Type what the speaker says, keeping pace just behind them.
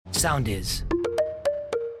sound is.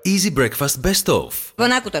 Easy Breakfast Best Of.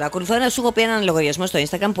 Λοιπόν, άκου τώρα. Ακολουθώ να σου έχω πει έναν λογαριασμό στο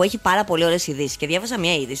Instagram που έχει πάρα πολύ ωραίες ειδήσεις. Και διάβασα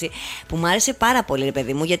μια είδηση που μου άρεσε πάρα πολύ, ρε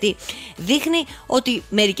παιδί μου, γιατί δείχνει ότι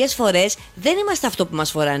μερικές φορές δεν είμαστε αυτό που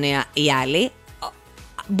μας φοράνε οι άλλοι.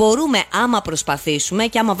 Μπορούμε, άμα προσπαθήσουμε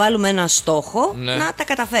και άμα βάλουμε ένα στόχο, να τα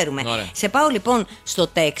καταφέρουμε. Ωραία. Σε πάω λοιπόν στο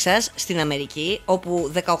Τέξας, στην Αμερική,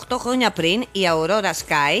 όπου 18 χρόνια πριν η Αουρόρα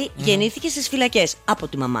Σκάι γεννήθηκε στις φυλακές από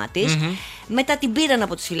τη μαμά της. Μετά την πήραν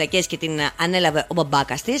από τις φυλακές και την ανέλαβε ο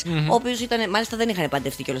μπαμπάκας της, ο οποίος ήταν, μάλιστα δεν είχαν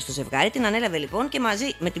παντρευτεί κιόλας στο ζευγάρι. Την ανέλαβε λοιπόν και μαζί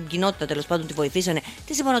με την κοινότητα, τέλος πάντων, τη βοηθήσανε.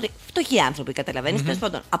 Της είπαν ότι φτωχοί άνθρωποι, καταλαβαίνεις. Τέλος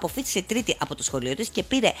πάντων, αποφύτησε τρίτη από το σχολείο της και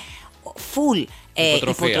πήρε full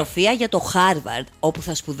υποτροφία για το Harvard, όπου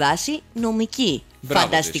θα σπουδάσει νομική. Μπράβο.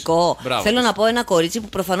 Φανταστικό. Μπράβο. Θέλω να πω, ένα κορίτσι που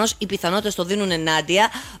προφανώς οι πιθανότητες το δίνουν ενάντια,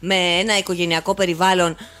 με ένα οικογενειακό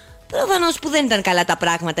περιβάλλον. Προφανώς που δεν ήταν καλά τα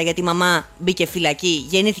πράγματα, γιατί η μαμά μπήκε φυλακή,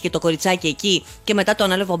 γεννήθηκε το κοριτσάκι εκεί και μετά το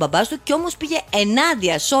ανέλαβε ο μπαμπάς του, και όμως πήγε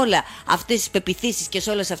ενάντια σε όλα αυτές τις πεποιθήσεις και σε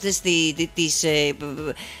όλες αυτές τις.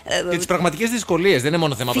 Και τις πραγματικές δυσκολίες. Δεν είναι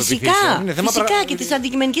μόνο θέμα πεποιθήσεων. Φυσικά και τις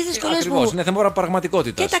αντικειμενικές δυσκολίες. Ακριβώς, που. Είναι θέμα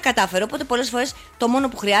πραγματικότητας. Και τα κατάφερε. Οπότε πολλές φορές το μόνο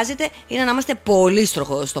που χρειάζεται είναι να είμαστε πολύ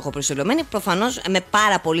στοχοπροσιλωμένοι. Προφανώς με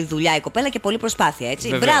πάρα πολλή δουλειά η κοπέλα και πολλή προσπάθεια. Έτσι.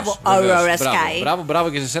 Βεβαίως, μπράβο, βεβαίως. Aurora Sky. Μπράβο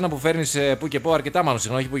και σε σένα που φέρνεις που και πω, αρκετά μάλλον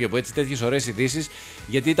συχνά, όχι που και πω, έτσι, τέτοιες ωραίες ειδήσεις.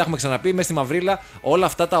 Γιατί τα έχουμε ξαναπεί, μέσα στη μαυρίλα όλα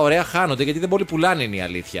αυτά τα ωραία χάνονται, γιατί δεν πολύ πουλάνε, είναι η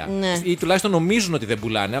αλήθεια. Ναι. Ή τουλάχιστον νομίζουν ότι δεν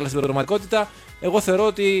πουλάνε, αλλά στην πραγματικότητα εγώ θεωρώ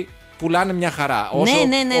ότι πουλάνε μια χαρά. Όσο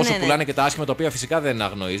πουλάνε και τα άσχημα, τα οποία φυσικά δεν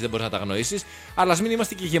αγνοείς, δεν μπορείς να τα αγνοήσεις. Αλλά ας μην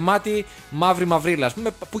είμαστε και γεμάτοι μαύρη μαυρίλα. Ας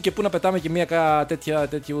πούμε, που και που να πετάμε και μια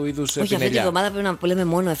τέτοιου είδους πινελιά. Όχι, αυτή τη βδομάδα πρέπει να λέμε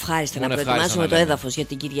μόνο ευχάριστα, να προετοιμάσουμε το έδαφος για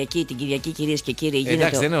την Κυριακή. Την Κυριακή, κυρίες και κύριοι.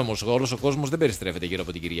 Εντάξει, δεν είναι όμως. Όλος ο κόσμος δεν περιστρέφεται γύρω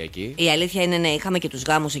από την Κυριακή. Η αλήθεια είναι, ναι, είχαμε και τους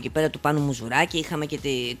γάμους εκεί πέρα του Πάνου Μουζουράκη, είχαμε και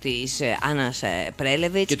της Άννας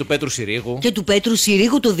Πρέλεβιτς. Και του Πέτρου Συρίγου. Και του Πέτρου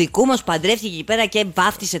Συρίγου, του δικού μας, που παντρεύτηκε εκεί πέρα και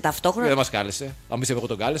βάφτισε ταυτόχρονα. Δεν μας κάλεσε. Αν μη εγώ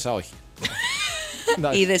τον κάλεσα, όχι.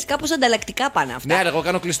 Είδες, κάπως ανταλλακτικά πάνε αυτά. Ναι, αλλά εγώ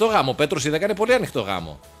κάνω κλειστό γάμο. Ο Πέτρος είδα κάνει πολύ ανοιχτό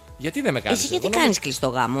γάμο. Γιατί δεν με κάλεσε? Εσύ γιατί κάνεις κλειστό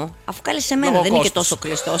γάμο, αφού κάλεσες εμένα, δεν είναι και τόσο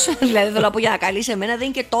κλειστός. Δηλαδή θέλω να πω, για να καλείς εμένα δεν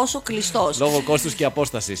είναι και τόσο κλειστός. Λόγω κόστους και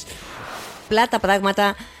απόστασης. Απλά τα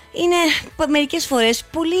πράγματα είναι μερικές φορές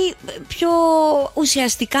πολύ πιο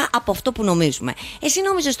ουσιαστικά από αυτό που νομίζουμε. Εσύ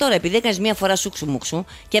νόμιζες τώρα, επειδή έκανες μία φορά σούξου μουξου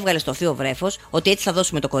και έβγαλες το θείο βρέφος, ότι έτσι θα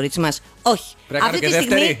δώσουμε το κορίτσι μας? Όχι. Αυτή τη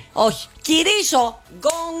στιγμή, όχι. Κυρίσω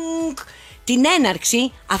γκονγκ την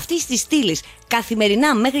έναρξη αυτής της στήλης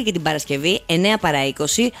καθημερινά μέχρι και την Παρασκευή 9 παρά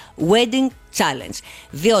 20 Wedding Challenge.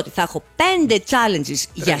 Διότι θα έχω 5 challenges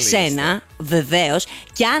για σένα, βεβαίως,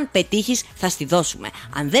 και αν πετύχεις θα στη δώσουμε.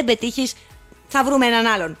 Αν δεν πετύχεις, θα βρούμε έναν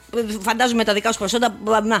άλλον. Φαντάζομαι τα δικά σου προσόντα.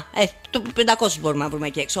 Το 500 μπορούμε να βρούμε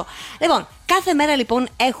εκεί έξω. Λοιπόν, κάθε μέρα λοιπόν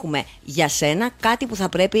έχουμε για σένα κάτι που θα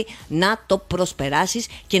πρέπει να το προσπεράσεις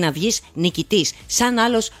και να βγεις νικητής. Σαν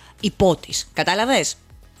άλλος υπότης. Κατάλαβες?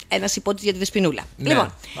 Ένας υπότης για τη Δεσποινούλα. Ναι.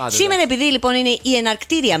 Λοιπόν, σήμερα, επειδή λοιπόν είναι η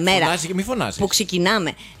εναρκτήρια μέρα που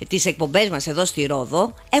ξεκινάμε τις εκπομπές μας εδώ στη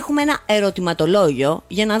Ρόδο, έχουμε ένα ερωτηματολόγιο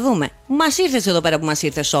για να δούμε. Μας ήρθες εδώ πέρα που μας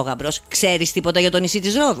ήρθε σόγαμπρος. Ξέρεις τίποτα για το νησί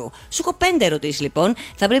της Ρόδου? Σου έχω 5 ερωτήσεις λοιπόν.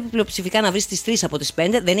 Θα πρέπει πλειοψηφικά να βρεις τις 3 από τις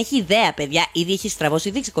 5. Δεν έχει ιδέα, παιδιά. Ήδη έχει στραβώσει.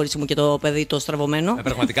 Δείξει, κορίτσι μου, και το παιδί το στραβωμένο.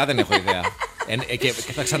 Πραγματικά δεν έχω ιδέα. Και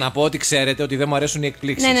θα ξαναπώ ότι ξέρετε ότι δεν μου αρέσουν οι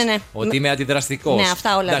εκπλήξεις. Ναι. Ότι είμαι αντιδραστικός. Ναι,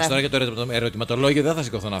 αυτά όλα. Εντάξει, τώρα για το ερωτηματολόγιο δεν θα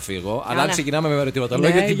σηκωθώ να φύγω. Αλλά αν ξεκινάμε με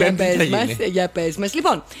ερωτηματολόγιο, την Πέμπτη τι θα γίνει? Για πες μας.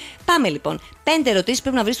 Λοιπόν, πάμε λοιπόν. 5 ερωτήσεις,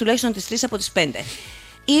 πρέπει να βρεις τουλάχιστον τις 3 από τις 5.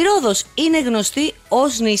 Η Ρόδος είναι γνωστή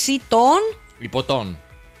ως νησί των υποτών.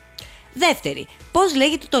 Δεύτερη, πώς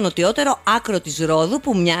λέγεται το νοτιότερο άκρο της Ρόδου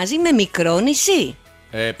που μοιάζει με μικρό νησί?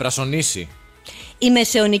 Πρασονήσι. Η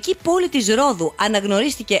μεσαιωνική πόλη της Ρόδου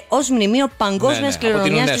αναγνωρίστηκε ως μνημείο παγκόσμιας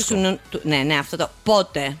κληρονομιάς της UNESCO. Ναι, αυτό το.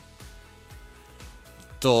 Πότε?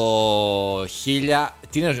 Το 1000.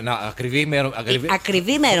 Τι είναι,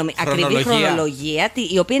 ακριβή χρονολογία,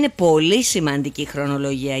 η οποία είναι πολύ σημαντική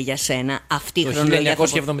χρονολογία για σένα. Αυτή η χρονολογία. Το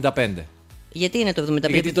 1975. Γιατί είναι το 1975?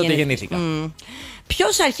 Γιατί τότε γεννήθηκα.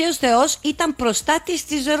 Ποιος αρχαίος θεός ήταν προστάτης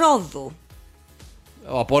της Ρόδου?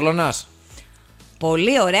 Ο Απόλλωνας.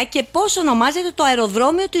 Πολύ ωραία. Και πώς ονομάζεται το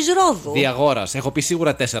αεροδρόμιο της Ρόδου? Διαγόρας. Έχω πει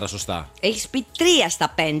σίγουρα 4 σωστά. Έχεις πει 3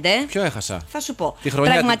 στα 5. Ποιο έχασα? Θα σου πω.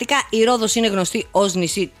 Πραγματικά η Ρόδος είναι γνωστή ως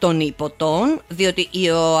νησί των υποτών, διότι οι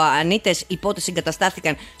Ιωαννίτες υπότες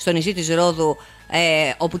εγκαταστάθηκαν στο νησί της Ρόδου,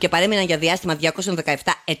 όπου και παρέμειναν για διάστημα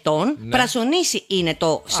 217 ετών. Ναι. Πρασονήσι είναι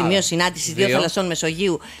το σημείο συνάντησης δύο θαλασσών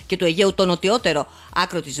Μεσογείου και του Αιγαίου, το νοτιότερο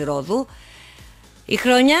άκρο της Ρόδου. Η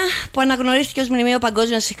χρονιά που αναγνωρίστηκε ως μνημείο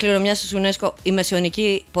παγκόσμιας κληρονομιάς της UNESCO η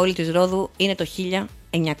μεσαιωνική πόλη της Ρόδου είναι το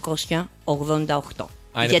 1988.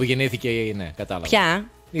 Είναι που γεννήθηκε, ναι, κατάλαβα. Ποια?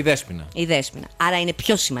 Η Δέσποινα. Η Δέσποινα. Άρα είναι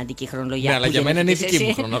πιο σημαντική η χρονολογία. Ναι, αλλά για μένα είναι η δική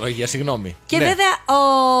μου χρονολογία, συγγνώμη. Και ναι. βέβαια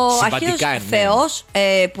ο αρχαίος ναι. θεός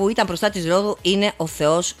που ήταν μπροστά της Ρόδου είναι ο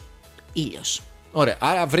θεός Ήλιος. Ωραία,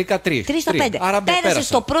 άρα βρήκα 3. 3 στα 5. Άρα πέρασε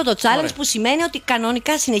στο πρώτο challenge. Ωραία. Που σημαίνει ότι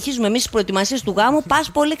κανονικά συνεχίζουμε εμείς τις προετοιμασίες του γάμου.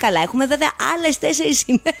 Πας πολύ καλά. Έχουμε βέβαια άλλες 4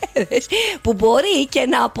 ημέρες που μπορεί και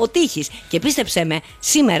να αποτύχεις. Και πίστεψέ με,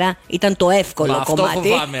 σήμερα ήταν το εύκολο κομμάτι. Αυτό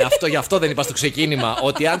φοβάμαι. Γι' αυτό δεν είπα στο ξεκίνημα.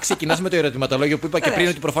 Ότι αν ξεκινάς με το ερωτηματολόγιο που είπα και πριν,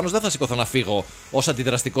 ότι προφανώς δεν θα σηκωθώ να φύγω ως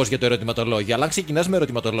αντιδραστικός για το ερωτηματολόγιο. Αλλά αν ξεκινάς με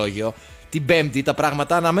ερωτηματολόγιο, την Πέμπτη τα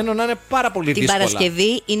πράγματα αναμένω να είναι πάρα πολύ δύσκολα. Την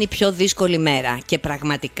Παρασκευή είναι η πιο δύσκολη μέρα. Και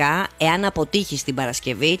πραγματικά, εάν αποτύχεις την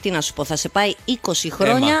Παρασκευή, τι να σου πω, θα σε πάει 20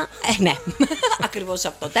 χρόνια. Ναι, ακριβώς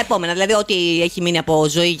αυτό. Τα επόμενα, δηλαδή, ό,τι έχει μείνει από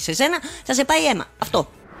ζωή σε σένα, θα σε πάει αίμα. Αυτό.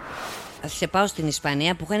 Θα σε πάω στην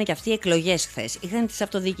Ισπανία που είχαν και αυτοί οι εκλογές χθες. Είχαν τις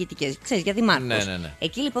αυτοδιοικητικές. Ξέρεις, για δημάρχους. Ναι.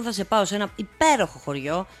 Εκεί λοιπόν θα σε πάω σε ένα υπέροχο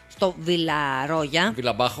χωριό, στο Βιλαρόγια.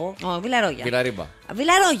 Βιλαμπάχο. Βιλαρόγια. Βιλαρίμπα.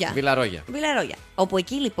 Βιλαρόγια. Όπου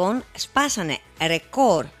εκεί λοιπόν σπάσανε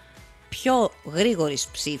ρεκόρ πιο γρήγορης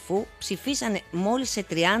ψήφου. Ψηφίσανε μόλις σε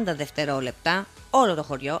 30 δευτερόλεπτα όλο το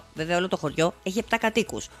χωριό. Βέβαια, όλο το χωριό έχει 7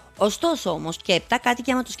 κατοίκους. Ωστόσο όμως και 7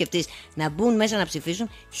 κάτοικοι, άμα το σκεφτείς, να μπουν μέσα να ψηφίσουν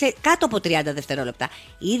σε κάτω από 30 δευτερόλεπτα.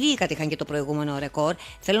 Οι ίδιοι κατήχαν και το προηγούμενο ρεκόρ.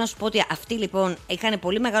 Θέλω να σου πω ότι αυτοί λοιπόν είχαν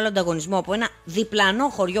πολύ μεγάλο ανταγωνισμό από ένα διπλανό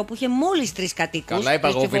χωριό που είχε μόλις 3 κατοίκους. Καλά είπα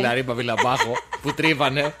εγώ, Βιλαρίμπα, Βιλαμπάχο, που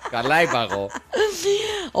τρίβανε. Καλά είπα εγώ.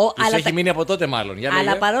 Τους έχει μείνει από τότε μάλλον.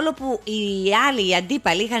 Αλλά παρόλο που οι άλλοι, οι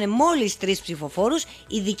αντίπαλοι, είχαν μόλις 3 ψηφοφόρους,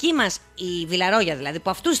 οι δικοί μας, οι Βιλαρόγια δηλαδή, που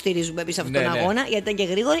αυτούς στηρίζουμε εμείς αυτόν τον αγώνα, γιατί ήταν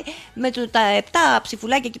και γρήγοροι, με τα 7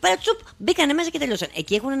 ψηφουλάκια εκεί πέρα, τσουπ, μπήκανε μέσα και τελειώσαν.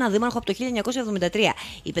 Εκεί έχουν ένα δήμαρχο από το 1973.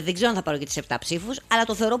 Είπε, δεν ξέρω αν θα πάρω και τις 7 ψήφους, αλλά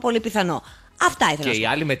το θεωρώ πολύ πιθανό. Αυτά ήθελα να σου πω. Και οι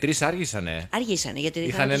άλλοι με 3 άργησανε. Αργήσανε, γιατί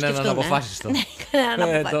είχαν έναν αναποφάσιστο. Ναι, είχαν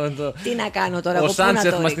έναν αποφάσιστο. Τι να κάνω τώρα, ο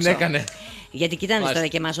Σάντσεφ μας την έκανε. Γιατί κοιτάνε τώρα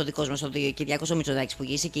και εμάς ο δικός μας ο Κυριάκος ο Μητσοτάκης που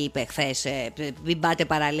γύρισε και είπε χθες, μην πάτε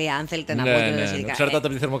παραλία αν θέλετε να πω. Εξαρτάται από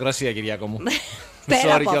τη θερμοκρασία, Κυριάκο μου.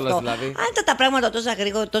 Πέρα από αυτό. Δηλαδή. Αν τα πράγματα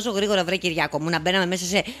τόσο γρήγορα βρε, Κυριάκο μου, να μπαίναμε μέσα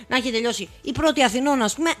σε. Να έχει τελειώσει η πρώτη Αθηνών,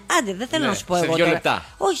 ας πούμε. Άντε, δεν θέλω να σου πω εγώ. Σε 2 λεπτά.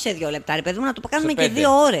 Όχι σε 2 λεπτά, ρε παιδί μου, να το κάνουμε και 2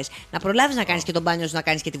 ώρες. Να προλάβεις να κάνεις και τον μπάνιο σου, να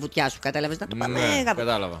κάνεις και τη βουτιά σου. Κατάλαβες να το πάμε.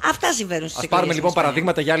 Κατάλαβα. Αυτά συμβαίνουν στις εκλογές. Ας πάρουμε λοιπόν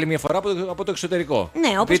παραδείγματα για άλλη μια φορά από το εξωτερικό.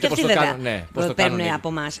 Ναι, όπως και αυτοί βέβαια. Παίρνουν από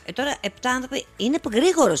εμάς. Τώρα 7 άνθρωποι είναι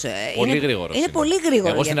γρήγορος. Πολύ γρήγορος. Είναι πολύ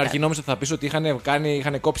γρήγορο. Εγώ στην αρχή νόμιζα ότι θα πεις ότι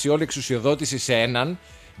είχαν κόψει όλη εξουσιοδότηση σε έναν.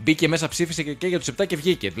 Μπήκε μέσα, ψήφισε και για τους 7 και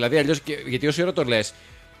βγήκε. Δηλαδή αλλιώς, γιατί όση ώρα το λες,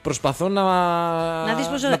 προσπαθώ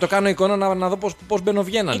να το κάνω εικόνα να δω πώς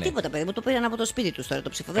μπαινοβγαίνανε. Τίποτα, παιδί μου, το πήραν από το σπίτι τους τώρα το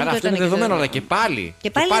ψήφο. Καλά, αυτό είναι δεδομένο, αλλά και πάλι.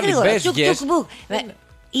 Και πάλι γρήγορα.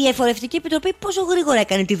 Η Εφορευτική Επιτροπή πόσο γρήγορα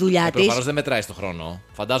έκανε τη δουλειά της. Προφανώς δεν μετράει στο χρόνο.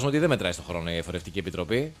 Φαντάζομαι ότι δεν μετράει στο χρόνο η Εφορευτική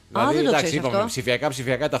Επιτροπή. Δηλαδή, εντάξει, είπαμε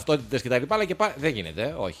ψηφιακά ταυτότητες κτλ. Αλλά και δεν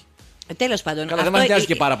γίνεται, όχι. Τέλος πάντων. Καλά, δεν μας νοιάζει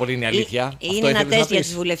και πάρα πολύ, είναι η αλήθεια. Είναι ένα τεστ για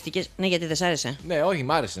τις βουλευτικές. Ναι, γιατί δεν σ' άρεσε. Ναι, όχι,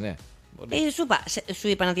 μ' άρεσε, ναι. Σου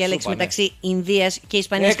είπα να διαλέξει μεταξύ Ινδίας και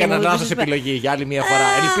Ισπανίας. Έκανα λάθος επιλογή για άλλη μια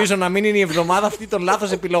φορά. Ελπίζω να μην είναι η εβδομάδα αυτή των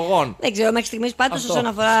λάθος επιλογών. Δεν ξέρω, μέχρι στιγμής πάντως όσον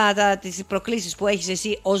αφορά τις προκλήσεις που έχεις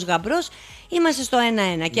εσύ ως γαμπρός, είμαστε στο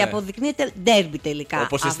 1-1 και αποδεικνύεται ντέρμπι τελικά.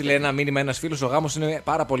 Όπως έστειλε ένα μήνυμα ένας φίλος, ο γάμος είναι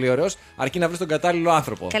πάρα πολύ ωραίος, αρκεί να βρεις τον κατάλληλο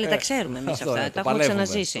άνθρωπο. Καλή, τα ξέρουμε εμείς αυτά. Τα έχουμε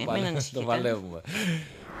ξαναζήσει. Μην ανησυχείτε. Το παλεύουμε.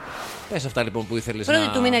 Πες αυτά λοιπόν που ήθελες Πρώτη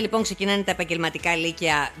του μήνα λοιπόν ξεκινάνε τα επαγγελματικά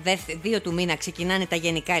λύκεια, 2 του μήνα ξεκινάνε τα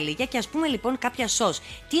γενικά λύκεια και ας πούμε λοιπόν κάποια ΣΟΣ.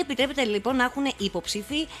 Τι επιτρέπεται λοιπόν να έχουν οι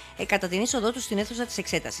υποψήφοι κατά την είσοδό τους στην αίθουσα της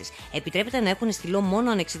εξέτασης. Επιτρέπεται να έχουν στυλό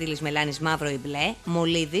μόνο ανεξιτηλής μελάνης μαύρο ή μπλε,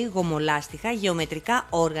 μολύβι, γομολάστιχα, γεωμετρικά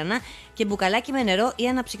όργανα και μπουκαλάκι με νερό ή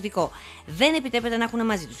αναψυκτικό. Δεν επιτρέπεται να έχουν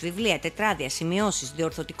μαζί τους βιβλία, τετράδια, σημειώσεις,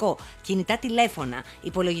 διορθωτικό, κινητά τηλέφωνα,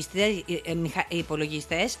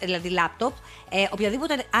 υπολογιστές, δηλαδή λάπτοπ,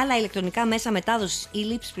 οποιαδήποτε άλλα ηλεκτρονικά μέσα μετάδοσης ή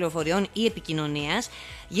λήψης πληροφοριών ή επικοινωνίας.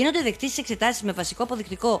 Γίνονται δεκτοί στις εξετάσεις με βασικό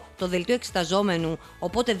αποδεικτικό το δελτίο εξεταζόμενου,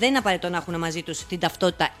 οπότε δεν είναι απαραίτητο να έχουν μαζί τους την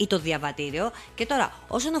ταυτότητα ή το διαβατήριο. Και τώρα,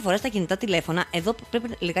 όσον αφορά στα κινητά τηλέφωνα, εδώ πρέπει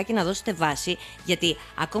λιγάκι να δώσετε βάση, γιατί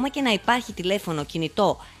ακόμα και να υπάρχει τηλέφωνο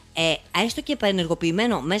κινητό, έστω και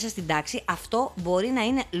επανεργοποιημένο μέσα στην τάξη, αυτό μπορεί να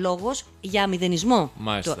είναι λόγος για μηδενισμό.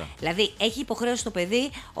 Δηλαδή, έχει υποχρέωση το παιδί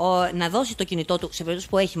να δώσει το κινητό του σε περίπτωση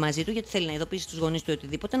που έχει μαζί του, γιατί θέλει να ειδοποιήσει τους γονείς του ή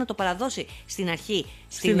οτιδήποτε, να το παραδώσει στην αρχή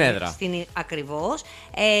στην έδρα. Ακριβώς.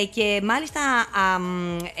 Και μάλιστα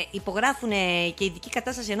υπογράφουν και ειδική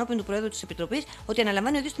κατάσταση ενώπιον του Προέδρου της Επιτροπής ότι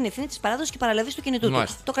αναλαμβάνει ο ίδιος την ευθύνη της παράδοσης και παραλαβής του κινητού του.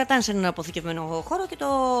 Το κρατάνε σε έναν αποθηκευμένο χώρο και το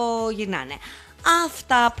γυρνάνε.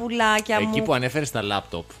 Αυτά πουλάκια μου. Εκεί που ανέφερες τα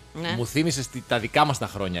λάπτοπ, μου θύμισες τα δικά μας τα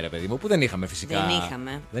χρόνια, ρε παιδί μου, που δεν είχαμε φυσικά.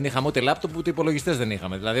 Δεν είχαμε ούτε λάπτοπ ούτε υπολογιστές δεν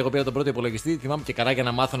είχαμε. Δηλαδή, εγώ πήρα τον πρώτο υπολογιστή, θυμάμαι και καλά για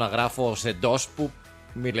να μάθω να γράφω σε DOS που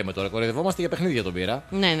Μη λέμε τώρα, κοροϊδευόμαστε για παιχνίδια τον πήρα.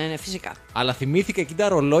 Ναι, φυσικά. Αλλά θυμήθηκα εκεί τα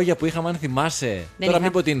ρολόγια που είχαμε, αν θυμάσαι. Τώρα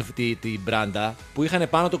μην πω την μπράντα, που είχαν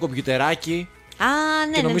πάνω το κομπιουτεράκι.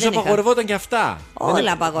 Ναι, και νομίζω απαγορευόταν και αυτά.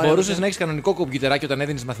 Όλα απαγορεύονταν. Μπορούσες να έχεις κανονικό κομπιουτεράκι όταν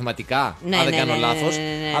έδινες μαθηματικά, αν δεν κάνω λάθος.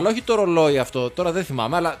 Ναι. Αλλά όχι το ρολόι αυτό, τώρα δεν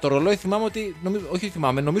θυμάμαι. Αλλά το ρολόι θυμάμαι ότι.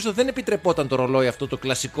 Νομίζω δεν επιτρεπόταν το ρολόι αυτό το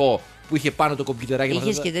κλασικό που είχε πάνω το κομπιουτεράκι.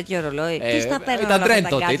 Είχες και τέτοιο ρολόι. Τι στα παίρνω. Ήταν τρέντ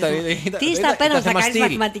τότε. Τι στα παίρνω, θα κάνεις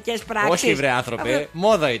μαθηματικές πράξεις. Όχι, βρε άνθρωπε,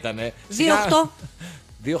 μόδα ήτανε. 2-8.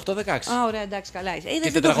 2-8-16. Ωραία, εντάξει, καλά.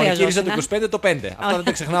 Και τετραγωνική ρίζα του 25 το 5. Αυτό δεν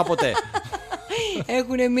τα ξεχνάω ποτέ.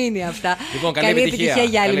 Έχουν μείνει αυτά. Λοιπόν, καλή επιτυχία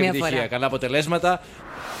για άλλη μια φορά. Καλά αποτελέσματα.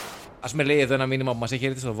 Ας με λέει εδώ ένα μήνυμα που μας έχει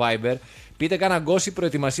έρθει στο Viber. Πείτε κάνα γκόσι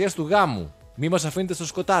προετοιμασίας του γάμου. Μη μας αφήνετε στο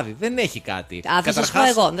σκοτάδι. Δεν έχει κάτι. Θα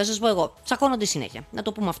σας πω εγώ. Τσακώνονται συνέχεια. Να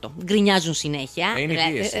το πούμε αυτό. Γκρινιάζουν συνέχεια.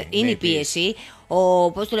 Είναι η πίεση.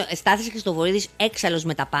 Στάθης Χριστοφορίδης έξαλλος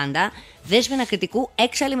με τα πάντα. Δέσποινα Κρητικού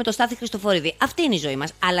έξαλλη με το Στάθη Χριστοφορίδη. Αυτή είναι η ζωή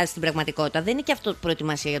μας. Αλλά στην πραγματικότητα δεν είναι και αυτό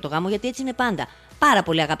προετοιμασία για το γάμο, γιατί έτσι είναι πάντα. Πάρα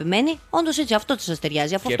πολύ αγαπημένοι. Όντως έτσι, αυτό σας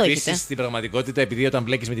ταιριάζει. Και επίσης στην πραγματικότητα, επειδή όταν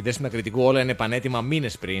μπλέκεις με τη Δέσποινα Κρητικού όλα είναι πανέτοιμα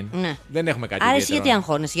μήνες πριν. Ναι. Δεν έχουμε κάτι. Άρα εσύ γιατί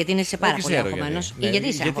αγχώνεσαι, γιατί είναι πάρα πολύ αγχωμένος. Γιατί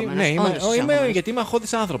είσαι αγχωμένος. Γιατί είμαι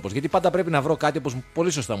αγχώδης άνθρωπος. Γιατί πάντα πρέπει να βρω κάτι, όπως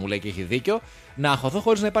πολύ σωστά μου λέει και έχει δίκιο, να αγχωθώ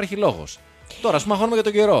χωρίς να υπάρχει λόγος. Τώρα, ας πούμε, αγχώνουμε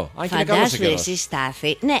για τον καιρό. Αν και είναι καλός ο καιρός. Εσύ,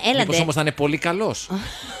 Στάθη. Ναι, έλατε. Μήπως όμως θα είναι πολύ καλός.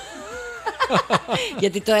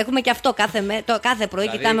 Γιατί το έχουμε και αυτό κάθε πρωί.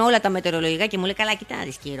 Κοιτάμε όλα τα μετεωρολογικά και μου λέει: καλά,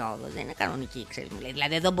 κοιτάξτε και η Ρόδος. Δεν είναι κανονική, ξέρεις, μου λέει.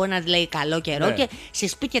 Δηλαδή, εδώ μπορεί να λέει καλό καιρό και σε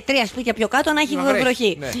σπίτια, 3 σπίτια πιο κάτω να έχει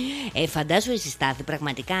βροχή. Φαντάσου εσύ, Στάθη,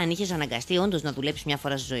 πραγματικά αν είχες αναγκαστεί όντως να δουλέψεις μια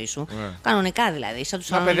φορά στη ζωή σου. Κανονικά δηλαδή.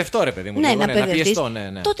 Να παιδευτώ, ρε παιδί μου. Ναι, να πιεστώ.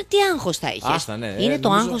 Τότε τι άγχος θα είχες. Είναι το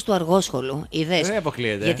άγχος του αργόσχολου. Δεν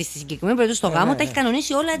αποκλείεται. Γιατί στη συγκεκριμένη περίπτωση στο γάμο τα έχει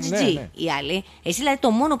κανονίσει όλα GG οι άλλοι. Εσύ δηλαδή το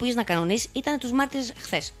μόνο που είχε να κανονίσει ήταν τους μάρτυρες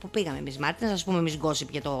χθες που πήγαμε εμείς μάρτυρες. Να σας πούμε εμείς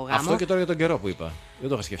γκόσιπ για το γάμο. Αυτό και τώρα για τον καιρό που είπα. Δεν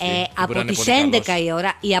το είχα σκεφτεί. Από τις 11 η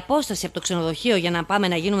ώρα η απόσταση από το ξενοδοχείο για να πάμε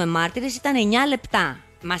να γίνουμε μάρτυρες ήταν 9 λεπτά.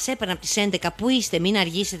 Μας έπαιρνε από τις 11 που είστε, μην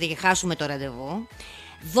αργήσετε και χάσουμε το ραντεβού.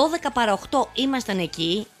 12 παρά 8 ήμασταν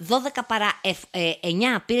εκεί. 12 παρά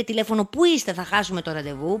 9 πήρε τηλέφωνο που είστε, θα χάσουμε το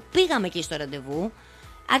ραντεβού. Πήγαμε εκεί στο ραντεβού.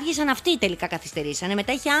 Άργησαν αυτοί τελικά, καθυστερήσανε.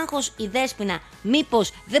 Μετά είχε άγχος η Δέσποινα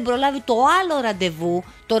μήπως δεν προλάβει το άλλο ραντεβού.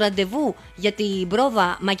 Το ραντεβού για την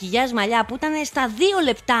πρόβα μακιγιάζ μαλλιά που ήταν στα 2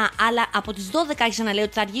 λεπτά. Αλλά από τις 12 άρχισε να λέει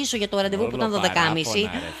ότι θα αργήσω για το ραντεβού που ήταν 12.30.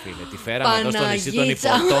 Τη φέραμε εδώ στο νησί των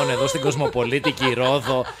Υποτών, εδώ στην Κοσμοπολίτικη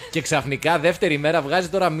Ρόδο. Και ξαφνικά δεύτερη μέρα βγάζει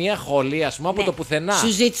τώρα μία χολή, ας πούμε, από το πουθενά. Σου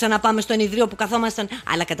ζήτησα να πάμε στο ενιδρίο που καθόμασταν.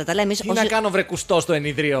 Αλλά κατά τα άλλα εμείς. Τι να κάνω βρεκουστό στο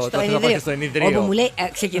ενιδρίο. Στο ενιδρίο. Όπου μου λέει,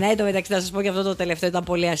 ξεκινάει το μεταξύ, να σας πω και αυτό το τελευταίο ήταν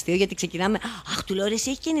πολύ αστείο, γιατί ξεκινάμε. Αχ, του λέω ρε, εσύ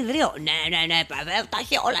έχει και ενιδρίο. Ναι, τα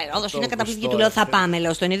έχει όλα. Η Ρόδος είναι καταπληκτική. Του λέω θα πάμε,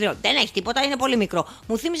 λέω, στο ενιδρίο. Δεν έχει τίποτα, είναι πολύ μικρό.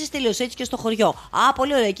 Μου θύμισε τελείως έτσι και στο χωριό. Α,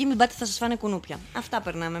 πολύ ωραία. Εκεί μην πάτε, θα σας φάνε κουνούπια. Αυτά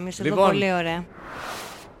περνάμε εμείς εδώ. Πολύ ωραία.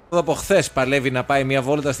 Από χθες παλεύει να πάει μια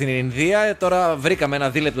βόλτα στην Ινδία. Τώρα βρήκαμε ένα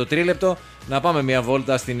δίλεπτο, τρίλεπτο να πάμε μια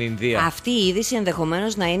βόλτα στην Ινδία. Αυτή η είδηση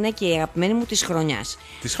ενδεχομένως να είναι και η αγαπημένη μου της χρονιάς.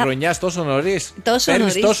 Της χρονιάς τόσο νωρίς.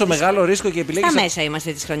 Παίρνεις τόσο μεγάλο ρίσκο και επιλέγεις. Στα μέσα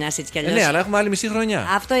είμαστε της χρονιάς έτσι κι αλλιώς. Ναι, αλλά έχουμε άλλη μισή χρονιά.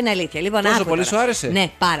 Αυτό είναι αλήθεια. Λοιπόν, τόσο πολύ σου άρεσε.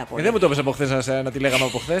 Ναι, πάρα πολύ. Δεν μου το είπες από χθες να τη λέγαμε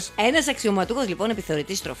από χθες. Ένας αξιωματούχος λοιπόν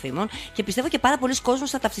επιθεωρητής τροφίμων και πιστεύω και πάρα πολλοί κόσμος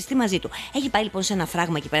θα ταυτιστεί μαζί του. Έχει πάει λοιπόν σε ένα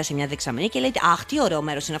φράγμα εκεί πέρα σε μια δεξαμενή και λέει: αχ, τι ωραίο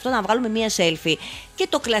μέρος είναι αυτό, να βγάλουμε μια selfie. Και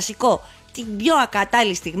το κλασικό. Την πιο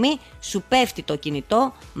ακατάλληλη στιγμή σου πέφτει το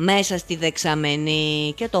κινητό μέσα στη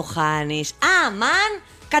δεξαμενή και το χάνεις. Αμάν!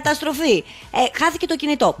 Καταστροφή! Χάθηκε το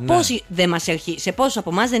κινητό. Ναι. Πόσοι δεν μας έχει, σε πόσους από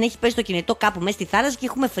εμάς δεν έχει πέσει το κινητό κάπου μέσα στη θάλασσα και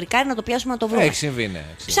έχουμε φρικάρει να το πιάσουμε να το βρούμε. Έχει συμβεί, ναι.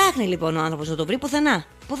 Ψάχνει λοιπόν ο άνθρωπος να το βρει πουθενά.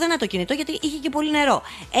 Πουθενά το κινητό γιατί είχε και πολύ νερό.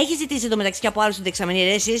 Έχει ζητήσει το μεταξύ και από άλλους στην δεξαμενή.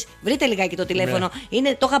 Εσείς βρείτε λιγάκι το τηλέφωνο.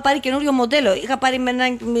 Ναι. Το είχα πάρει καινούριο μοντέλο. Είχα πάρει με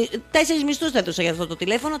 4 μισθούς τέτοια για αυτό το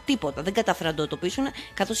τηλέφωνο. Τίποτα. Δεν καταφέραν να το τοπίσουν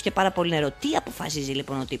καθώς είχε πάρα πολύ νερό. Τι αποφασίζει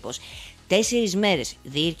λοιπόν ο τύπος. 4 μέρες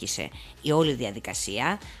διήρκησε η όλη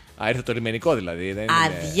διαδικασία. Ήρθε το λιμενικό δηλαδή.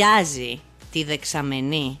 Αδειάζει τη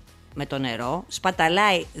δεξαμενή με το νερό.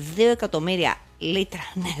 Σπαταλάει 2 εκατομμύρια λίτρα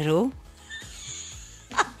νερού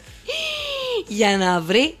για να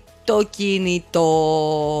βρει το κινητό.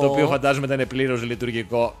 Το οποίο φαντάζομαι ήταν πλήρως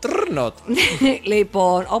λειτουργικό. Τρνότ.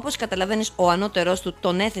 Λοιπόν, όπως καταλαβαίνεις, ο ανώτερός του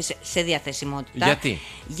τον έθεσε σε διαθεσιμότητα.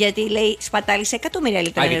 Γιατί λέει σπατάλησε εκατομμύρια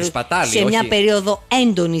λίτρα νερού σε μια περίοδο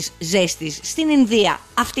έντονης ζέστης στην Ινδία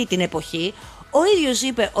αυτή την εποχή. Ο ίδιος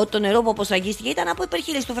είπε ότι το νερό που αποστραγγίστηκε ήταν από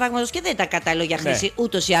υπερχείληση του φράγματος και δεν ήταν κατάλληλο για χρήση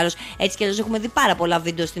ούτως ή άλλως. Έτσι κι αλλιώς έχουμε δει πάρα πολλά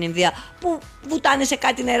βίντεο στην Ινδία που βουτάνε σε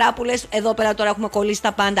κάτι νερά που λες εδώ πέρα τώρα έχουμε κολλήσει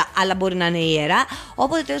τα πάντα, αλλά μπορεί να είναι ιερά.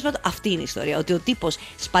 Οπότε τέλος πάντων αυτή είναι η ιστορία. Ότι ο τύπος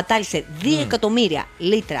σπατάλησε 2 εκατομμύρια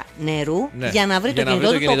λίτρα νερού για να βρει το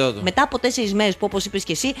κινητό του. Μετά από 4 μέρες που, όπως είπες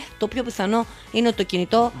και εσύ, το πιο πιθανό είναι ότι το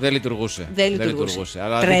κινητό δεν λειτουργούσε.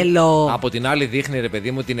 Αλλά τρελό. Από την άλλη, δείχνει ρε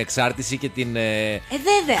παιδί μου την εξάρτηση και την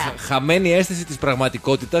βέβαια. χαμένη αίσθηση της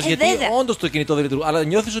πραγματικότητας. Γιατί όντως το κινητό δεν λειτουργούσε. Αλλά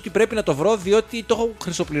νιώθεις ότι πρέπει να το βρω διότι το έχω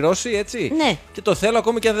χρυσοπληρώσει, έτσι. Ναι. Και το θέλω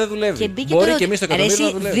ακόμη και αν δεν δουλεύει. Μπορεί και εμείς το εκατομμύριο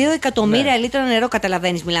να δουλεύει. 2 εκατομμύρια λίτρα νερό,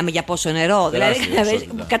 καταλαβαίνεις, μιλάμε για πόσο νερό. Δηλαδή,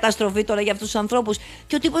 καταστροφή τώρα για αυτούς τους ανθρώπους.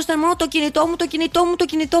 Και ο τύπος ήταν μόνο το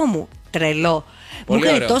κινητό μου. Τρελό. Μου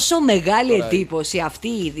έκανε τόσο μεγάλη εντύπωση αυτή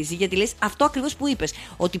η είδηση, γιατί λες αυτό ακριβώς που είπες.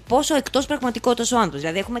 Ότι πόσο εκτός πραγματικότητας ο άνθρωπος.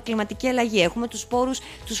 Δηλαδή, έχουμε κλιματική αλλαγή, έχουμε τους σπόρους,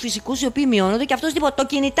 τους φυσικούς οι οποίοι μειώνονται και αυτός τίποτα. Το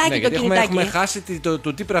κινητάκι. Έχουμε χάσει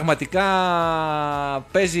το τι πραγματικά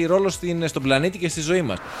παίζει ρόλο στον πλανήτη και στη ζωή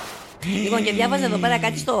μας. Λοιπόν, και διάβαζα εδώ πέρα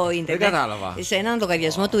κάτι στο ίντερνετ. Δεν κατάλαβα. Σε έναν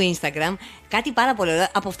λογαριασμό του Instagram. Κάτι πάρα πολύ ωραίο.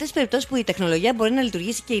 Από αυτές τις περιπτώσεις που η τεχνολογία μπορεί να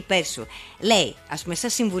λειτουργήσει και υπέρ σου. Λέει, ας πούμε, σαν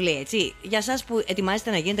συμβουλή, έτσι. Για εσάς που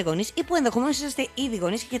ετοιμάζετε να γίνετε γονείς ή που ενδεχομένως είσαστε ήδη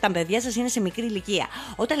γονείς και τα παιδιά σας είναι σε μικρή ηλικία.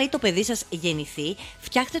 Όταν λέει το παιδί σας γεννηθεί,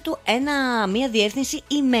 φτιάχτε του μία διεύθυνση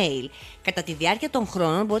email. Κατά τη διάρκεια των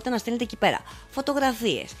χρόνων μπορείτε να στέλνετε εκεί πέρα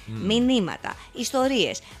φωτογραφίες, μηνύματα,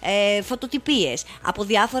 ιστορίες, φωτοτυπίες από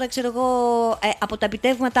διάφορα, από τα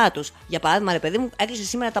επιτεύγματά τους. Για παράδειγμα, ρε παιδί μου, έκλεισε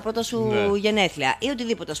σήμερα τα πρώτα σου γενέθλια ή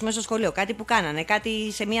οτιδήποτε, ας πούμε στο σχολείο, κάτι που κάνανε,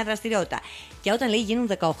 κάτι σε μια δραστηριότητα. Και όταν λέει γίνουν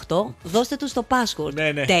 18, δώστε τους το password.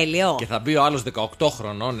 Ναι. Τέλειο. Και θα μπει ο άλλος 18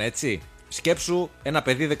 χρονών, έτσι. Σκέψου ένα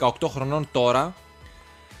παιδί 18 χρονών τώρα.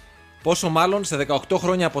 Πόσο μάλλον σε 18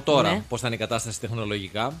 χρόνια από τώρα, πώς θα είναι η κατάσταση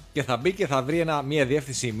τεχνολογικά, και θα μπει και θα βρει μία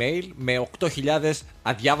διεύθυνση email με 8.000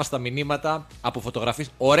 αδιάβαστα μηνύματα από φωτογραφίες.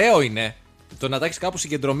 Ωραίο είναι. Το να τα έχεις κάπου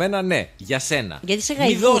συγκεντρωμένα, ναι, για σένα. Γιατί είσαι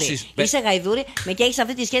γαϊδούρη. Είσαι γαϊδούρη και έχεις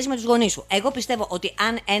αυτή τη σχέση με τους γονείς σου. Εγώ πιστεύω ότι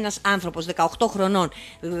αν ένας άνθρωπος 18 χρονών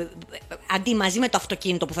αντί μαζί με το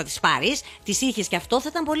αυτοκίνητο που θα τις πάρεις, τις είχες και αυτό, θα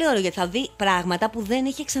ήταν πολύ ωραίο. Γιατί θα δει πράγματα που δεν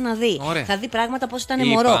είχε ξαναδεί. Ωραία. Θα δει πράγματα πώς ήταν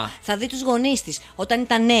μωρό. Θα δει τους γονείς της όταν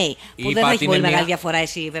ήταν νέοι. Που δεν θα έχει πολύ μεγάλη διαφορά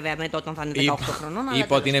εσύ, βέβαια, με το όταν θα είναι 18 χρονών.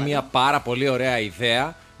 Είπα ότι είναι μια πάρα πολύ ωραία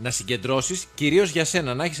ιδέα. Να συγκεντρώσεις κυρίως για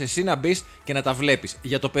σένα, να έχεις εσύ να μπεις και να τα βλέπεις.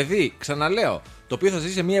 Για το παιδί, ξαναλέω, το οποίο θα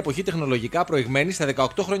ζει σε μια εποχή τεχνολογικά προηγμένη στα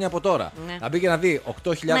 18 χρόνια από τώρα. Ναι. Να μπει και να δει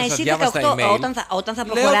 8.000 αδιάβαστα email. Όταν θα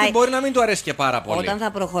προχωράει, λέω ότι μπορεί να μην του αρέσει και πάρα πολύ. Όταν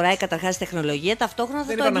θα προχωράει καταρχάς η τεχνολογία, ταυτόχρονα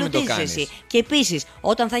θα το εμπλουτίσεις εσύ. Και επίσης,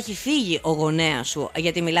 όταν θα έχει φύγει ο γονέας σου,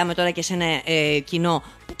 γιατί μιλάμε τώρα και σε ένα κοινό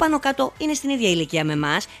που πάνω κάτω είναι στην ίδια ηλικία με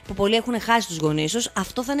εμάς, που πολλοί έχουν χάσει τους γονείς τους,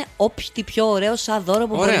 αυτό θα είναι ό,τι πιο ωραίο σαν δώρο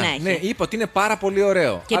που μπορεί να έχει. Ναι, είπα ότι είναι πάρα πολύ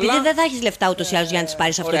ωραίο. Και επειδή δεν θα έχεις λεφτά ούτως ή άλλως για να τις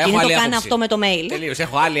πάρεις αυτοκίνητο, κάνε αυτό με το mail. Τελείως,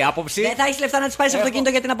 έχω άλλη άποψη. Δεν θα έχεις λεφτά να τις πάρεις αυτοκίνητο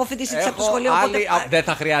για την αποφύτιση της από το σχολείο. Δεν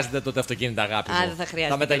θα χρειάζεται τότε αυτοκίνητα, αγάπη μου.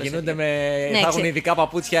 Θα μετακινούνται θα έχουν ειδικά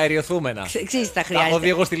παπούτσια αεριοθούμενα. Θα έχω δει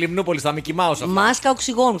εγώ στη Λιμνούπολη, στα Μικι Μάους. Μάσκα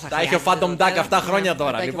οξυγόνου θα χρειάζεται. Τα έχει ο Phantom Duck αυτά χρόνια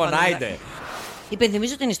τώρα. Λοιπόν, άιντε.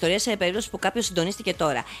 Υπενθυμίζω την ιστορία σε περίπτωση που κάποιος συντονίστηκε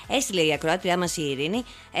τώρα. Έστειλε η ακροάτριά μας η Ειρήνη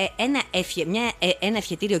ένα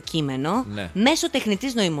ευχετήριο κείμενο μέσω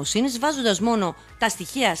τεχνητής νοημοσύνης, βάζοντας μόνο τα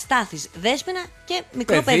στοιχεία Στάθης, Δέσποινα και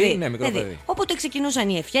μικρό παιδί. Ναι, μικρό παιδί. Οπότε ξεκινούσαν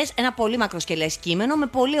οι ευχές, ένα πολύ μακροσκελές κείμενο με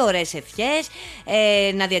πολύ ωραίες ευχές,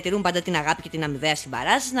 να διατηρούν πάντα την αγάπη και την αμοιβαία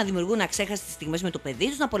συμπαράσταση, να δημιουργούν αξέχαστες στιγμές με το παιδί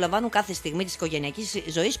τους, να απολαμβάνουν κάθε στιγμή της οικογενειακής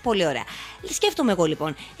ζωής. Πολύ ωραία. Σκέφτομαι εγώ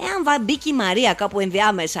λοιπόν, εάν μπήκε η Μαρία κάπου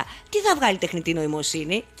ενδιάμεσα, τι θα βγάλει τεχνητή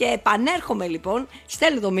νοημοσύνη? Και επανέρχομαι λοιπόν,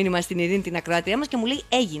 στέλνω το μήνυμα στην Ειρήνη την ακροάτριά μας και μου λέει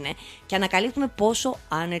έγινε. Και ανακαλύπτουμε πόσο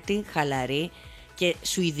άνετη, χαλαρή και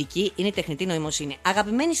σουηδική είναι η τεχνητή νοημοσύνη.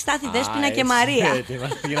 Αγαπημένη Στάθη, Δέσποινα και Μαρία.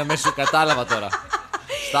 Γίναμε σου, κατάλαβα τώρα.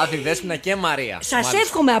 Στάθη, Δέσποινα και Μαρία. Σας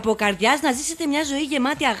εύχομαι από καρδιάς να ζήσετε μια ζωή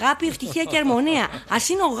γεμάτη αγάπη, ευτυχία και αρμονία. Ας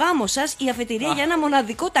είναι ο γάμος σας η αφετηρία για ένα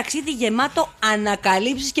μοναδικό ταξίδι γεμάτο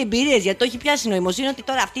ανακαλύψεις και εμπειρίες. Γιατί το έχει πιάσει η νοημοσύνη ότι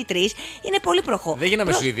τώρα αυτοί οι τρεις είναι πολύ προχώ. Δεν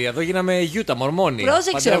γίναμε Σουηδία, εδώ γίναμε Γιούτα, Μορμόνοι.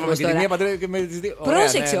 Πρόσεξε όμως.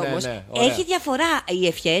 Πρόσεξε όμως. Έχει διαφορά οι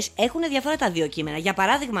ευχές, έχουν διαφορά τα δύο κείμενα. Για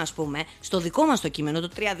παράδειγμα, ας πούμε, στο δικό μας το κείμενο, το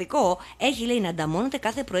τριαδικό, έχει λέει να ανταμώνετε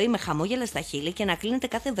κάθε πρωί με χαμόγελα στα χείλη και να κλείνετε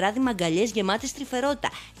κάθε βράδυ με αγκαλιές γεμάτες τρυφερότητα.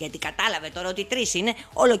 Γιατί κατάλαβε τώρα ότι τρεις είναι,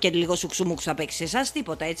 όλο και λίγο σουξουμούξου θα παίξει. Εσάς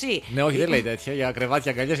τίποτα, έτσι. Ναι, όχι, δεν λέει τέτοια για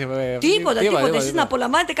κρεβάτια, αγκαλιές. Τίποτα. Εσείς να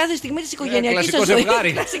απολαμβάνετε κάθε στιγμή της οικογενειακής σας ζωής.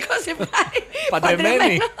 Κλασικό ζευγάρι.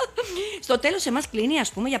 Παντρεμένοι. Στο τέλος, εμάς κλείνει,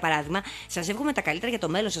 ας πούμε, για παράδειγμα, σας εύχομαι τα καλύτερα για το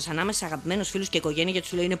μέλλον σας ανάμεσα σε αγαπημένους φίλους και οικογένεια, γιατί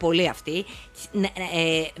σου λέει είναι πολλοί αυτοί.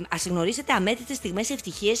 Ας γνωρίσετε αμέτρητες στιγμές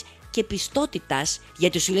ευτυχίες και πιστότητας,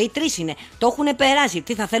 γιατί σου λέει 3 είναι. Το έχουν περάσει.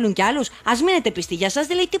 Τι θα θέλουν κι άλλους? Ας μείνετε πιστοί. Για σας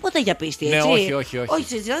δεν λέει τίποτα για πίστη. Έτσι. Ναι, όχι. Όχι,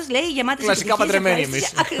 σε εσάς λέει γεμάτες κλασικά παντρεμένοι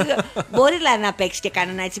εμείς. Μπορεί να παίξει και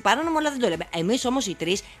κανένα έτσι παράνομο, αλλά δεν το λέμε. Εμείς όμως οι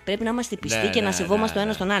 3 πρέπει να είμαστε πιστοί και να σεβόμαστε ο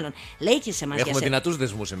ένας τον άλλον. Λέει και σε εμάς. Έχουμε δυνατούς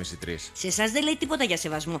δεσμούς εμείς οι 3. Σε εσάς δεν λέει τίποτα για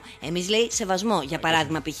σεβασμό. Εμείς λέει σεβασμό. Για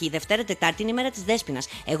παράδειγμα, π.χ. Δευτέρα Τετάρτη είναι η μέρα της Δέσποινας.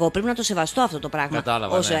 Εγώ πρέπει να το σεβαστώ αυτό το πράγμα.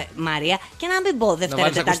 Κατάλαβα, ως Μαρία και να μην πω Δευτέρα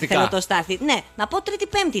Τετάρτη θέλω το Στάθη. Ναι, να πω Τρίτη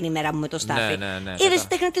Πέμπτη είναι η μέρα μου με το Στάθη. Ναι. Είδες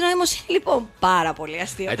τέχνη την νοήμωση. Λοιπόν, πάρα πολύ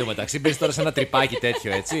αστείο. Εν τω μεταξύ μπαίνεις τώρα σε ένα τρυπάκι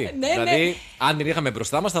τέτοιο, έτσι. Δηλαδή, αν την είχαμε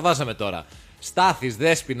μπροστά μας, θα βάζαμε τώρα. Στάθης,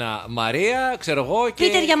 Δέσποινα, Μαρία, ξέρω εγώ. Και...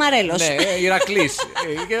 Πίτερ Γιαμαρέλος. Ναι, Ηρακλής.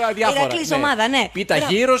 Διάφορα. Ηρακλής ομάδα, ναι. Πίτα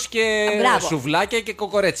γύρος και σουβλάκια και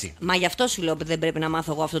κοκορέτσι. Μα γι' αυτό σου λέω ότι δεν πρέπει να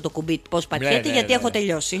μάθω εγώ αυτό το κουμπί πώς πατιέται, γιατί έχω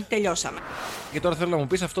τελειώσει. Τελειώσαμε. Και τώρα θέλω να μου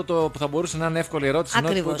πεις αυτό το που θα μπορούσε να είναι εύκολη ερώτηση.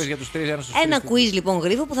 Ακριβώς. Που είπες για τους 3. Ένα quiz λοιπόν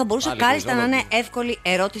γρήφο που θα μπορούσε κάλλιστα να είναι εύκολη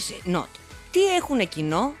ερώτηση. Τι έχουν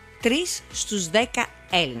κοινό 3 στους 10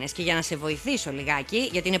 Έλληνες? Και για να σε βοηθήσω λιγάκι,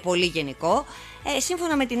 γιατί είναι πολύ γενικό,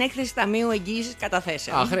 σύμφωνα με την έκθεση Ταμείου Εγγύησης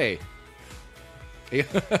Καταθέσεων. Χρέη.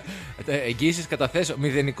 Εγγύησης καταθέσεων.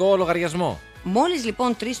 Μηδενικό λογαριασμό. Μόλις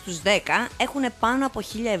λοιπόν 3 στους 10 έχουν πάνω από 1.000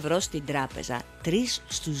 ευρώ στην τράπεζα. 3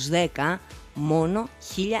 στους 10 μόνο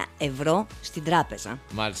 1.000 ευρώ στην τράπεζα.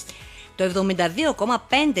 Μάλιστα. Το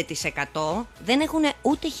 72,5% δεν έχουν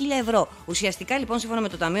ούτε 1.000 ευρώ. Ουσιαστικά λοιπόν, σύμφωνα με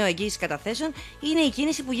το Ταμείο Εγγύησης Καταθέσεων, είναι η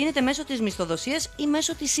κίνηση που γίνεται μέσω της μισθοδοσίας ή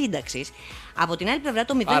μέσω της σύνταξης. Από την άλλη πλευρά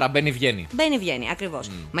το 0. Άρα μπαίνει-βγαίνει. Μπαίνει-βγαίνει, ακριβώς.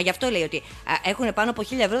 Μα γι' αυτό λέει ότι έχουν πάνω από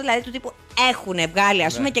 1.000 ευρώ, δηλαδή του τύπου έχουν βγάλει,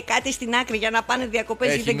 ας πούμε, και κάτι στην άκρη για να πάνε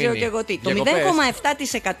διακοπές ή δεν ξέρω και εγώ τι. Το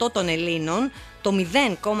 0,7% των Ελλήνων. Το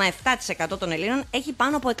 0,7% των Ελλήνων έχει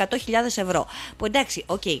πάνω από 100.000 ευρώ. Που εντάξει,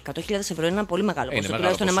 100.000 ευρώ είναι ένα πολύ μεγάλο ποσό.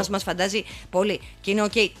 Τουλάχιστον εμάς μας φαντάζει πολύ. Και είναι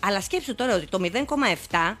αλλά σκέψου τώρα ότι το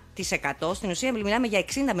 0,7% στην ουσία μιλάμε για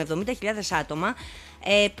 60 με 70.000 άτομα,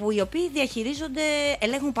 που οι οποίοι διαχειρίζονται,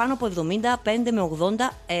 ελέγχουν πάνω από 75 με 80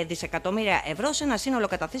 δισεκατομμύρια ευρώ σε ένα σύνολο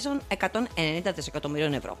καταθέσεων 190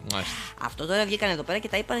 δισεκατομμυρίων ευρώ. Αυτό τώρα βγήκαν εδώ πέρα και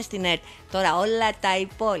τα είπαν στην ΕΡΤ. Τώρα όλα τα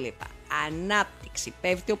υπόλοιπα. Ανάπτυξη,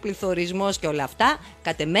 πέφτει ο πληθωρισμός και όλα αυτά.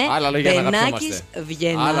 Κατ' εμέ, Μπενάκης,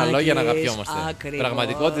 Βγενάκης. Άλλα λόγια να αγαπιόμαστε.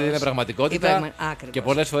 Πραγματικότητα είναι πραγματικότητα. Και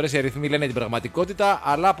πολλές φορές οι αριθμοί λένε την πραγματικότητα,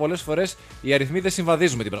 αλλά πολλές φορές οι αριθμοί δεν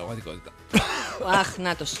συμβαδίζουν με την πραγματικότητα. Αχ,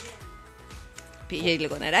 νάτος. Πήγε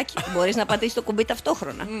λίγο νεράκι. Μπορείς να πατήσεις το κουμπί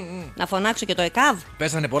ταυτόχρονα. Να φωνάξω και το ΕΚΑΒ.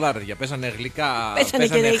 Πέσανε πολλά παιδιά. Πέσανε γλυκά. Πέσανε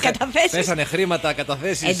και οι καταθέσεις. Πέσανε χρήματα,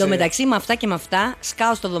 καταθέσεις. Εν τω μεταξύ, με αυτά και με αυτά,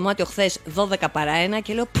 σκάω στο δωμάτιο χθες 12 παρά 1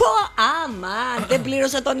 και λέω πω, άμα δεν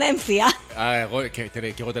πλήρωσα τον έμφυα. Εγώ και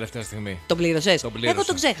εγώ τελευταία στιγμή. Τον πλήρωσες? Εγώ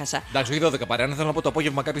τον ξέχασα. Εντάξει, όχι 12 παρά 1. Θέλω να πω το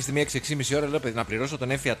απόγευμα κάποια στιγμή 6-6,5 ώρα. Λέω παιδί, να πληρώσω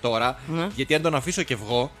τον έμφυα τώρα. Γιατί αν τον αφήσω και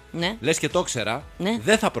βγω, λες και το ξέρα,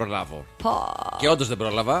 δεν θα προλάβω. Και όντως δεν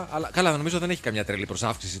πρόλαβα. Αλλά καλά, νομίζω δεν έχει καμιά τρελή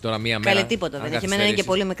προσάυξηση τώρα μία μέρα. Καλέ, τίποτα δεν έχει. Εμένα είναι και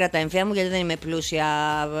πολύ μικρά τα έμφυα μου, γιατί δεν είμαι πλούσια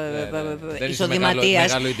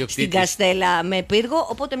εισοδηματίας στην Καστέλα με πύργο,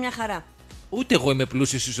 οπότε μια χαρά. Ούτε εγώ είμαι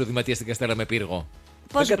πλούσιος εισοδηματίας στην Καστέλα με πύργο.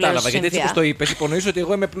 Πώς δεν κατάλαβα, γιατί έτσι όπως το είπες, υπονοείς ότι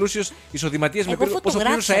εγώ είμαι πλούσιος εισοδηματίας με πύργο. Πόσο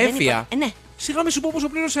πλήρωσα έμφυα. Ναι. Σιγά μη σου πω πόσο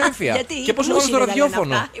πλήρωσα έμφυα. Γιατί και πόσο στο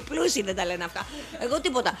ραδιόφωνο. Οι πλούσιοι δεν τα λένε αυτά. Εγώ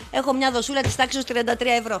τίποτα. Έχω μια δοσούλα της τάξης 33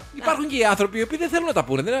 ευρώ. Υπάρχουν και οι άνθρωποι οι οποίοι δεν θέλουν να τα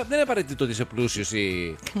πούνε. Δεν είναι απαραίτητο ότι είσαι πλούσιος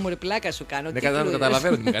ή. Μου πλάκα σου κάνω. Δεν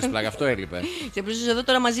καταλαβαίνω ότι μου κάνει πλάκα. Αυτό έλειπε. Σε πλούσιος εδώ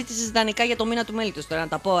τώρα μας ζήτησες δανεικά για το μήνα του μέλητος. Τώρα να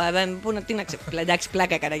τα πω. Τι να ξέρω. Εντάξει,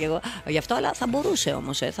 πλάκα έκανα κι εγώ γι' αυτό, αλλά θα μπορούσε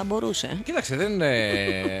όμως. Θα μπορούσε. Κοίταξε,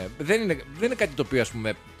 δεν είναι κάτι το οποίο, ας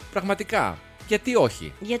πούμε, πραγματικά. Γιατί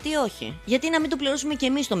όχι. Γιατί όχι. Γιατί να μην το πληρώσουμε και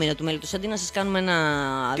εμείς το μήνα του μέλητος, αντί να σας κάνουμε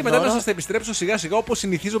ένα. Και μετά να σας τα επιστρέψω σιγά σιγά όπως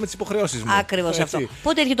συνηθίζω με τις υποχρεώσεις μου. Ακριβώς αυτό.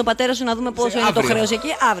 Πότε έρχεται ο πατέρας σου να δούμε πόσο είναι το χρέος εκεί?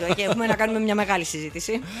 Αύριο. Και έχουμε να κάνουμε μια μεγάλη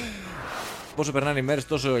συζήτηση. Πόσο περνάνε οι μέρες,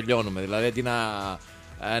 τόσο λιώνουμε. Δηλαδή, αντί να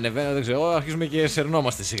ανεβαίνω, δεν ξέρω, αρχίζουμε και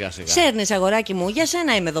σερνόμαστε σιγά σιγά. Σέρνεις, αγοράκι μου, για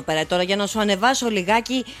σένα είμαι εδώ πέρα τώρα, για να σου ανεβάσω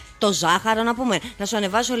λιγάκι το ζάχαρο, να πούμε, να σου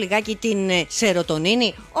ανεβάσω λιγάκι την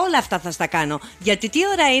σερωτονίνη. Όλα αυτά θα στα κάνω. Γιατί τι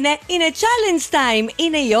ώρα είναι? Είναι challenge time.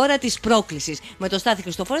 Είναι η ώρα της πρόκλησης. Με τον Στάθη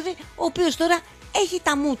Χριστοφόρηδη, ο οποίος τώρα έχει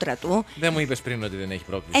τα μούτρα του. Δεν μου είπες πριν ότι δεν έχει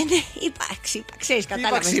πρόκληση. Ναι, είπα, ξέρεις,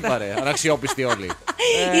 κατάλαβες. Είπα, ρε, αναξιόπιστοι όλοι.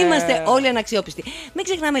 Είμαστε όλοι αναξιόπιστοι. Μην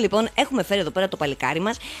ξεχνάμε λοιπόν, έχουμε φέρει εδώ πέρα το παλικάρι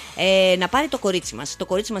μας να πάρει το κορίτσι μας. Το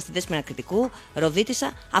κορίτσι μας στη Δέσποινα Κρητικού,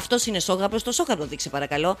 Ροδίτισσα. Αυτός είναι σόγαμπλος. Το σόγαμπλο δείξε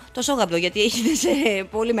παρακαλώ. Το σόγαμπλο, γιατί έχει σε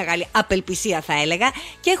πολύ μεγάλη απελπισία, θα έλεγα.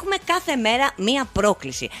 Και έχουμε κάθε μέρα μία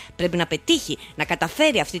πρόκληση. Πρέπει να πετύχει, να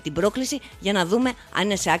καταφέρει αυτή την πρόκληση για να δούμε αν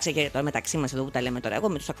είναι σε άξια. Και τώρα μεταξύ μας εδώ που τα λέμε τώρα, εγώ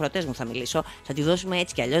με τους ακροατές μου θα μιλήσω. Θα τη δώσουμε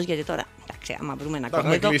έτσι κι αλλιώς, γιατί τώρα Εντάξει, άμα βρούμε ένα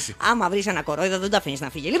κορόιδο. Άμα βρει ένα κορόιδο, δεν το αφήνει να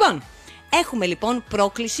φύγει. Λοιπόν, έχουμε λοιπόν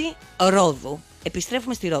πρόκληση Ρόδου.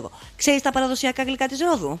 Επιστρέφουμε στη Ρόδο. Ξέρεις τα παραδοσιακά γλυκά της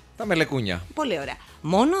Ρόδου? Τα μελεκούνια. Πολύ ωραία.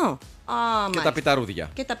 Μόνο? Και τα πιταρούδια.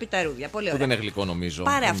 Και τα πιταρούδια. Πολύ ωραία. Που δεν είναι γλυκό, νομίζω.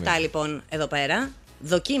 Πάρε αυτά λοιπόν εδώ πέρα.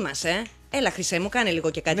 Δοκίμασε. Έλα, Χρυσέ μου, κάνε λίγο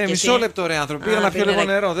και κάτι. Ναι, μισό λεπτό, ρε άνθρωποι. Πήγα να πιω λίγο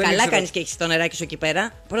νερό. Καλά κάνεις και έχεις το νεράκι σου εκεί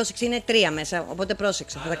πέρα. Πρόσεξε, είναι 3 μέσα. Οπότε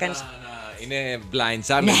πρόσεξε. Θα τα κάνεις. Είναι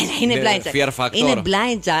blind challenge. Ναι, είναι blind challenge. Fear factor. Είναι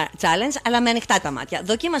blind challenge, αλλά με ανοιχτά τα μάτια.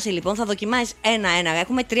 Δοκίμασε λοιπόν, θα δοκιμάσεις ένα-ένα.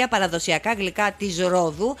 Έχουμε 3 παραδοσιακά γλυκά της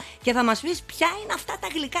Ρόδου και θα μας πεις ποια είναι αυτά τα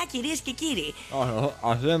γλυκά, κυρίες και κύριοι.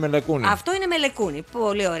 Αυτό είναι μελεκούνι. Αυτό είναι μελεκούνι.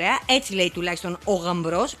 Πολύ ωραία. Έτσι λέει τουλάχιστον ο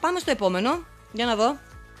γαμπρός. Πάμε στο επόμενο. Για να δω.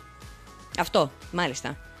 Αυτό,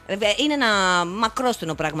 μάλιστα. Είναι ένα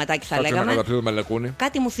μακρόστινο πραγματάκι, θα λέγαμε.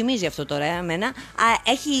 Κάτι μου θυμίζει αυτό τώρα εμένα.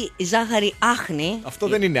 Έχει ζάχαρη άχνη. Αυτό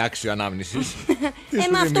δεν είναι άξιο ανάμνησης.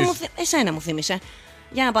 Εσένα μου θύμισε.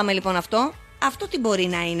 Για να πάμε λοιπόν αυτό. Αυτό τι μπορεί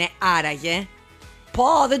να είναι άραγε?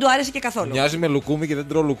 Δεν του άρεσε και καθόλου. Μοιάζει με λουκούμι και δεν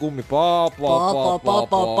τρώω λουκούμι.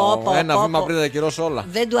 Ένα βήμα πριν τα κυρώσω όλα.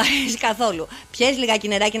 Δεν του αρέσει καθόλου. Πιες λιγάκι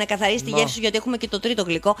νεράκι να καθαρίσει τη γεύση σου, γιατί έχουμε και το τρίτο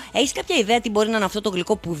γλυκό. Έχεις κάποια ιδέα τι μπορεί να είναι αυτό το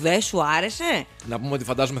γλυκό που δεν σου άρεσε? Να πούμε ότι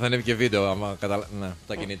φαντάζομαι θα ανέβει και βίντεο άμα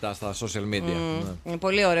τα κινητά στα social media.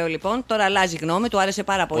 Πολύ ωραίο λοιπόν. Τώρα αλλάζει γνώμη, του άρεσε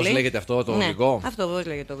πάρα πολύ. Πώς λέγεται αυτό το γλυκό? Αυτό πώς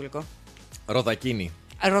λέγεται το γλυκό? Ροδακίνη.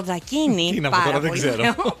 Ροδακίνη.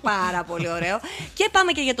 Πάρα πολύ ωραίο. Και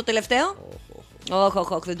πάμε και για το τελευταίο.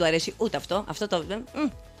 Όχι, δεν του αρέσει ούτε αυτό. Αυτό το.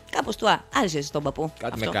 Κάπως του άρεσε στον παππού.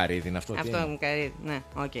 Κάτι με καρύδι είναι αυτό. Αυτό με καρύδι, ναι.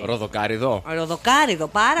 Okay. Ροδοκάριδο. Ροδοκάριδο,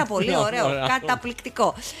 πάρα πολύ ωραίο.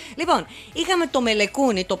 Καταπληκτικό. Λοιπόν, είχαμε το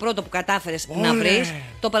μελεκούνι, το πρώτο που κατάφερες να βρεις.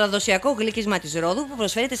 Το παραδοσιακό γλύκισμα της Ρόδου που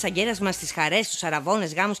προσφέρεται σαν κέρασμα στις χαρές, στους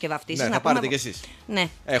αραβώνες, γάμους και βαφτίσεις. Ναι, θα πάρετε κι εσείς. Ναι.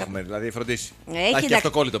 Έχουμε δηλαδή φροντίσει. Έχει και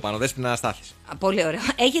αυτοκόλλητο πάνω, δέσποινα να στάθεις. Πολύ ωραίο.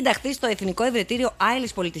 Έχει ενταχθεί στο Εθνικό Ευρετήριο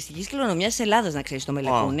Άειλης Πολιτιστικής Κληρονομιάς της Ελλάδας, να ξέρεις, το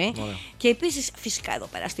μελεκούνι. Και επίσης, φυσικά εδώ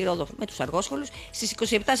πέρα στη Ρόδο με τους αργόσχολους, στις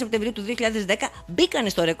 27 Σεπτεμβρίου του 2010 μπήκανε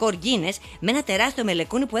στο ρεκόρ Guinness με ένα τεράστιο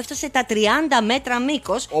μελεκούνι που έφτασε τα 30 μέτρα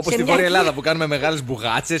μήκος. Όπως στη Βόρεια Ελλάδα που κάνουμε μεγάλες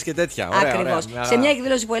μπουγάτσες και τέτοια. Ακριβώς. Σε μια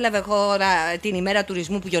εκδήλωση που έλαβε χώρα την ημέρα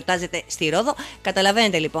τουρισμού που γιορτάζεται στη Ρόδο.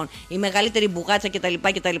 Καταλαβαίνετε λοιπόν, η μεγαλύτερη μπουγάτσα κτλ.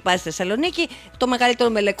 Στη Θεσσαλονίκη, το μεγαλύτερο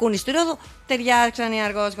μελεκούνι στη Ρόδο. Ταιριάξαν οι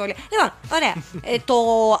αργόσχολοι. Λοιπόν, ωραία.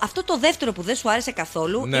 Αυτό το δεύτερο που δεν σου άρεσε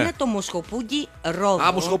καθόλου είναι το μοσχοπούγκι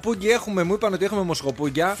Ρόδο. Μοσχοπούγκι έχουμε, μου είπαν ότι έχουμε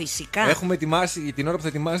μοσχοπούγκια. Φυσικά. Έχουμε ετοιμάσει την ώρα που θα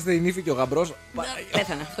ετοιμάζεται η νύφη και ο γαμπρός.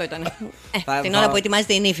 Πέθανε, αυτό ήταν. Την ώρα που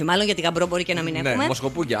ετοιμάζεται η νύφη, μάλλον, γιατί γαμπρό μπορεί και να μην έχουμε. Ναι,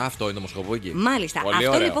 μοσχοπούγκια, αυτό είναι το μοσχοπούγκι. Μάλιστα.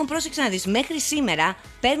 Αυτό λοιπόν, πρόσεξε να δεις. Μέχρι σήμερα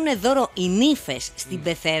παίρνουν δώρο οι νύφες στην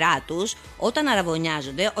πεθερά τους όταν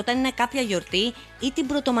αραβωνιάζονται, όταν είναι κάποια γιορτή ή την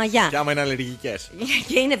Πρωτομαγιά. Και άμα είναι αλλεργικές.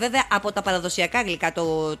 Και είναι βέβαια από τα παραδοσιακά γλυκά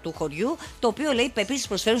του χωριού, το οποίο λέει επίσης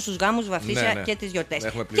προσφέρουν στους γάμους, βαφτίσια και τις γιορτές.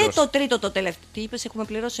 Και το τρίτο, το τελευταίο. Τι είπες, έχουμε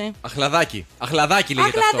πληρώσει? Αχλαδάκι. Αχλαδάκι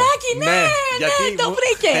λέγεται αυτό. Αχλαδάκι, ναι, γιατί το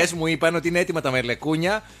βρήκε. Χθες μου είπαν ότι είναι έτοιμα τα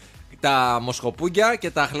μελεκούνια, τα μοσχοπούγκια και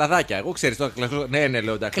τα αχλαδάκια. Εγώ ξέρεις τώρα. Ναι,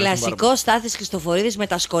 λέω τα κλασικό Στάθης Χριστοφορίδης με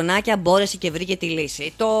τα σκονάκια μπόρεσε και βρήκε τη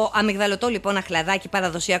λύση. Το αμυγδαλωτό λοιπόν αχλαδάκι,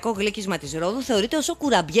 παραδοσιακό γλύκισμα της Ρόδου, θεωρείται ως ο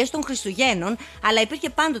κουραμπιές των Χριστουγέννων, αλλά υπήρχε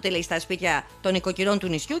πάντοτε, λέει, στα σπίτια των οικοκυρών του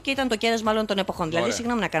νησιού και ήταν το κέρας μάλλον των εποχών. Ωραία. Δηλαδή,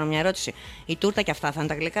 συγγνώμη να κάνω μια ερώτηση. Η τούρτα και αυτά θα είναι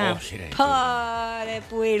τα γλυκά? Όχι, ρε. Πάρε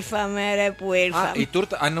που ήρθαμε, ρε που ήρθαμε. Η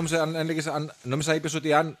τούρτα, νόμιζα είπες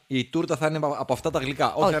ότι αν η τούρτα θα είναι από αυτά τα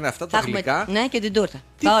γλυκά. Όχι, αν είναι αυτά τα γλυκά. Ναι, και την τούρτα.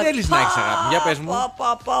 Τι θέλεις να έχεις, αγάπη? Για πες μου.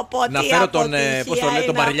 Να φέρω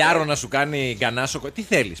τον μπαρλιάρο να σου κάνει γκανάσο. Τι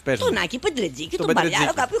θέλεις, πες μου. Τον Άκη Πεντρετζίκη, τον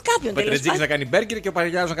μπαρλιάρο, κάποιον. Ο Πεντρετζίκης να κάνει μπέργκερ και ο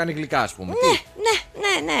μπαρλιάρος να κάνει γλυκά, ας πούμε.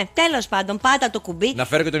 Ναι. Τέλος πάντων, πάτα το κουμπί. Να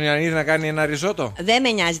φέρω και τον Ιωαννίδη να κάνει ένα ριζότο. Δεν με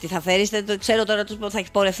νοιάζει τι θα φέρεις. Ξέρω τώρα θα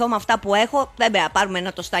πορευθώ με αυτά που έχω. Δεν πάρουμε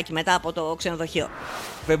ένα τοστάκι μετά από το ξενοδοχείο.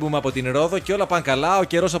 Φεύγουμε από την Ρόδο και όλα πάνε καλά. Ο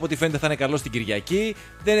καιρός από ό,τι φαίνεται θα είναι καλός στην Κυριακή.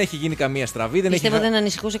 Δεν έχει γίνει καμία στραβή. Πιστεύω δεν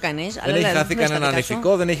ανησυχούσε κανείς. Δεν έχει χαθεί κανένα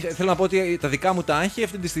νηφικό. Θέλω να πω ότι τα δικά μου τα άγχη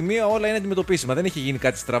αυτή τη στιγμή όλα είναι αντιμετωπίσιμα. Δεν έχει γίνει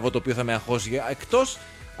κάτι στραβό το οποίο θα με αγχώσει. Εκτός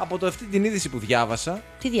από αυτή την είδηση που διάβασα.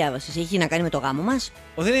 Τι διάβασες, έχει να κάνει με το γάμο μας?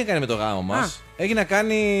 Δεν έχει να κάνει με το γάμο μας. Έχει να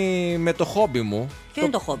κάνει με το χόμπι μου. Ποιο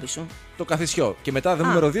είναι το χόμπι σου? Το καθισιό. Και μετά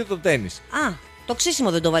νούμερο 2 το τένις. Το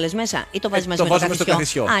ξύσιμο δεν το βάλες μέσα ή το βάζεις μέσα το με το καθισιό? Το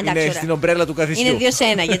καθισιό. Είναι στην ομπρέλα του καθισιού. Είναι 2 σε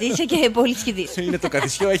 1, γιατί είσαι και πολύ σχηδής. Είναι το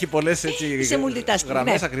καθισιό, έχει πολλές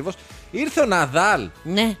γραμμές ακριβώς. Ήρθε ο Ναδάλ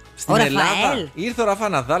στην Ελλάδα. Ήρθε ο Ραφα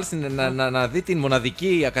Ναδάλ να δει την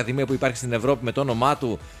μοναδική ακαδημία που υπάρχει στην Ευρώπη με το όνομά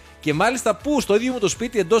του. Και μάλιστα που στο ίδιο μου το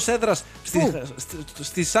σπίτι εντός έδρας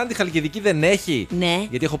στη Σάντι Χαλκιδική δεν έχει. Ναι.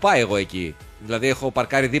 Γιατί έχω πάει εγώ εκεί. Δηλαδή έχω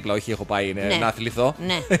παρκάρει δίπλα, όχι έχω πάει να αθληθώ.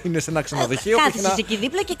 Ναι. Είναι σε ένα ξενοδοχείο. Κάθεσαι εκεί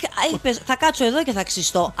δίπλα και είπες, θα κάτσω εδώ και θα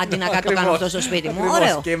ξυστώ αντί να το κάνω αυτό στο σπίτι μου. Ακριβώς.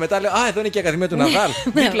 Ωραίο. Και μετά λέω, εδώ είναι και η Ακαδημία του Ναδάλ.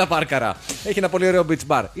 Δίπλα πάρκαρα. Έχει ένα πολύ ωραίο beach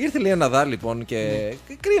bar. Ήρθε λέει ο Ναδάλ λοιπόν και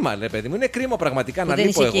κρίμα, ρε παιδί μου. Είναι κρίμα πραγματικά να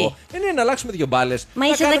λείπω εγώ. Ναι, να αλλάξουμε 2 μπάλες. Μα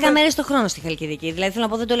είσαι 10 μέρες το χρόνο στη Χαλκιδική. Δηλαδή θέλω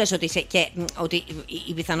να πω, δεν το λες ότι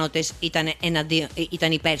οι πιθανότητες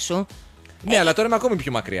ήταν υπέρ σου. Ναι, αλλά τώρα είμαι ακόμη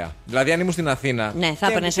πιο μακριά. Δηλαδή, αν ήμουν στην Αθήνα. Ναι, θα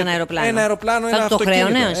έπαιρνε ένα αεροπλάνο. Ένα αεροπλάνο,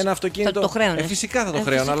 ένα αυτοκίνητο. Θα το χρέωνες. Φυσικά θα το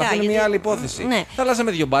χρέωνα, αλλά αυτό είναι μια άλλη υπόθεση. Ναι. Θα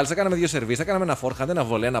αλλάζαμε 2 μπάλες, θα κάναμε 2 σερβίς, θα κάναμε ένα forehand, ένα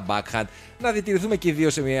volley, ένα backhand. Να διατηρηθούμε και οι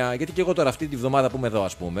 2 σε μια. Γιατί και εγώ τώρα αυτή τη βδομάδα που είμαι εδώ,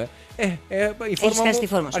 ας πούμε. Η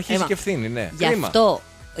φόρμα μου αρχίζει και ευθύνη, ναι. Γι' αυτό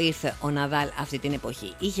ήρθε ο Ναδάλ αυτή την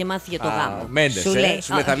εποχή. Είχε μάθει για το γάμο. Μέντες, σου λέει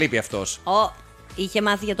θα λείπει αυτός. Είχε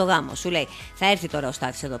μάθει για το γάμο. Σου λέει, θα έρθει τώρα ο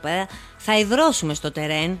Στάθης εδώ πέρα, θα υδρώσουμε στο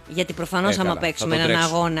τερέν, γιατί προφανώς άμα παίξουμε έναν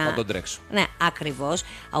αγώνα. Θα τον τρέξω. Ναι, ακριβώς.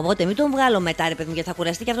 Οπότε μην τον βγάλω μετά, ρε παιδί μου, γιατί θα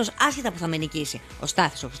κουραστεί και αυτός, άσχετα που θα με νικήσει. Ο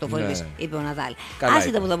Στάθης, ο Χριστοφορίδης, ναι. Είπε ο Ναδάλ.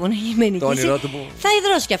 Άσχετα που θα με νικήσει. Θα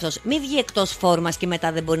υδρώσει κι αυτός. Μην βγει εκτός φόρμας και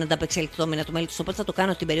μετά δεν μπορεί να ανταπεξέλθει το μήνα του μέλη του. Οπότε θα το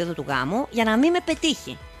κάνω την περίοδο του γάμου για να μην με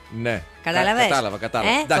πετύχει. Ναι. Κατάλαβες. Κατάλαβα.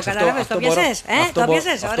 Εντάξει, το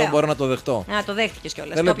πιάσες. Αυτό μπορώ να το δεχτώ. Το δέχτηκες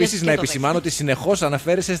κιόλας. Θέλω επίσης να επισημάνω ότι συνεχώς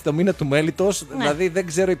αναφέρεσαι στο μήνα του μέλιτος. Ναι. Δηλαδή δεν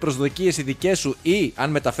ξέρω οι προσδοκίες οι δικές σου ή αν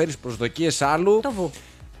μεταφέρεις προσδοκίες άλλου. Το βου.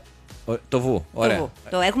 Το βου, ωραία.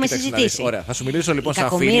 Το έχουμε συζητήσει. Ωραία. Θα σου μιλήσω λοιπόν σαν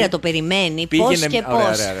φίλη. Η κακομοίρα το περιμένει. Πώς και πώς.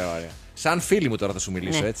 Ωραία. Σαν φίλη μου τώρα θα σου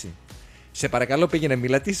μιλήσω, έτσι. Σε παρακαλώ, πήγαινε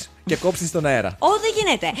μίλα τη και κόψτε στον αέρα. Δεν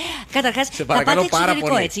γίνεται. Καταρχάς, θα πάτε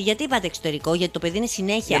εξωτερικό έτσι. Γιατί πάτε εξωτερικό, γιατί το παιδί είναι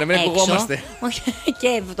συνέχεια. Για να μην ακουγόμαστε.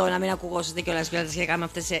 Και αυτό να μην ακουγόσαστε κιόλας σχετικά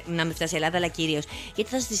να μην φτάσει η Ελλάδα, αλλά κυρίως γιατί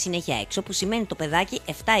θα είστε συνέχεια έξω, που σημαίνει το παιδάκι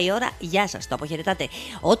 7 η ώρα, γεια σας, το αποχαιρετάτε.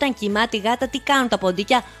 Όταν κοιμάται η γάτα, τι κάνουν τα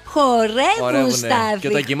ποντίκια, χορεύουν Στάθη. Και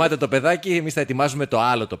όταν κοιμάται το παιδάκι, εμείς θα ετοιμάζουμε το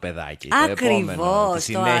άλλο το παιδάκι. Ακριβώς,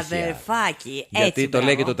 το αδερφάκι. Γιατί το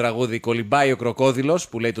λέει και το τραγούδι, κολυμπάει ο κροκόδιλος,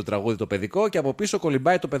 που λέει το τραγούδι το παιδικό, και από πίσω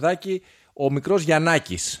κολυμπάει το παιδάκι ο μικρός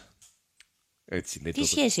Γιαννάκης. Έτσι λέει. Τι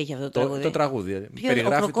σχέση έχει αυτό το τραγούδι? Το τραγούδι. Ο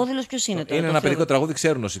κροκόδιλος ποιος είναι τώρα? Είναι ένα παιδικό τραγούδι,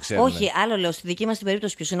 ξέρουν όσοι ξέρουν. Όχι, άλλο λέω. Στη δική μας την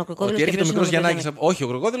περίπτωση ποιος είναι ο κροκόδιλος? Ότι έρχεται ο μικρός Γιαννάκης. Όχι, ο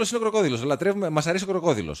κροκόδιλος είναι ο κροκόδιλος. Λατρεύουμε, μας αρέσει ο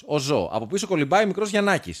κροκόδιλος. Ο ζώο. Από πίσω κολυμπάει ο μικρός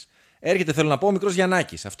Γιαννάκης. Έρχεται, θέλω να πω, ο μικρός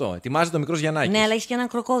Γιαννάκης. Αυτό. Ετοιμάζεται ο μικρός Γιαννάκης. Ναι, αλλά έχει και έναν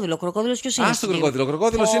κροκόδιλο. Ο κροκόδιλος ποιος είναι? Το κροκόδιλο. Ο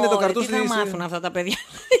κροκόδιλος είναι το καρτούζι. Τι θα μάθουν αυτά τα παιδιά.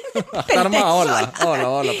 Ταρμά,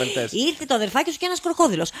 όλα, πελτές. Ήρθε το αδερφάκι σου και ένας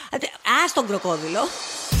κροκόδιλος. Τον κροκόδιλο.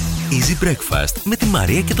 Easy Breakfast με τη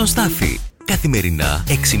Μαρία και τον Στάθη. Καθημερινά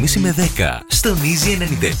 6.30 με 10 στον Easy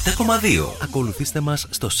 97.2. Ακολουθήστε μας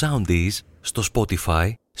στο Soundees, στο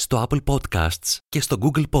Spotify, στο Apple Podcasts και στο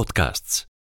Google Podcasts.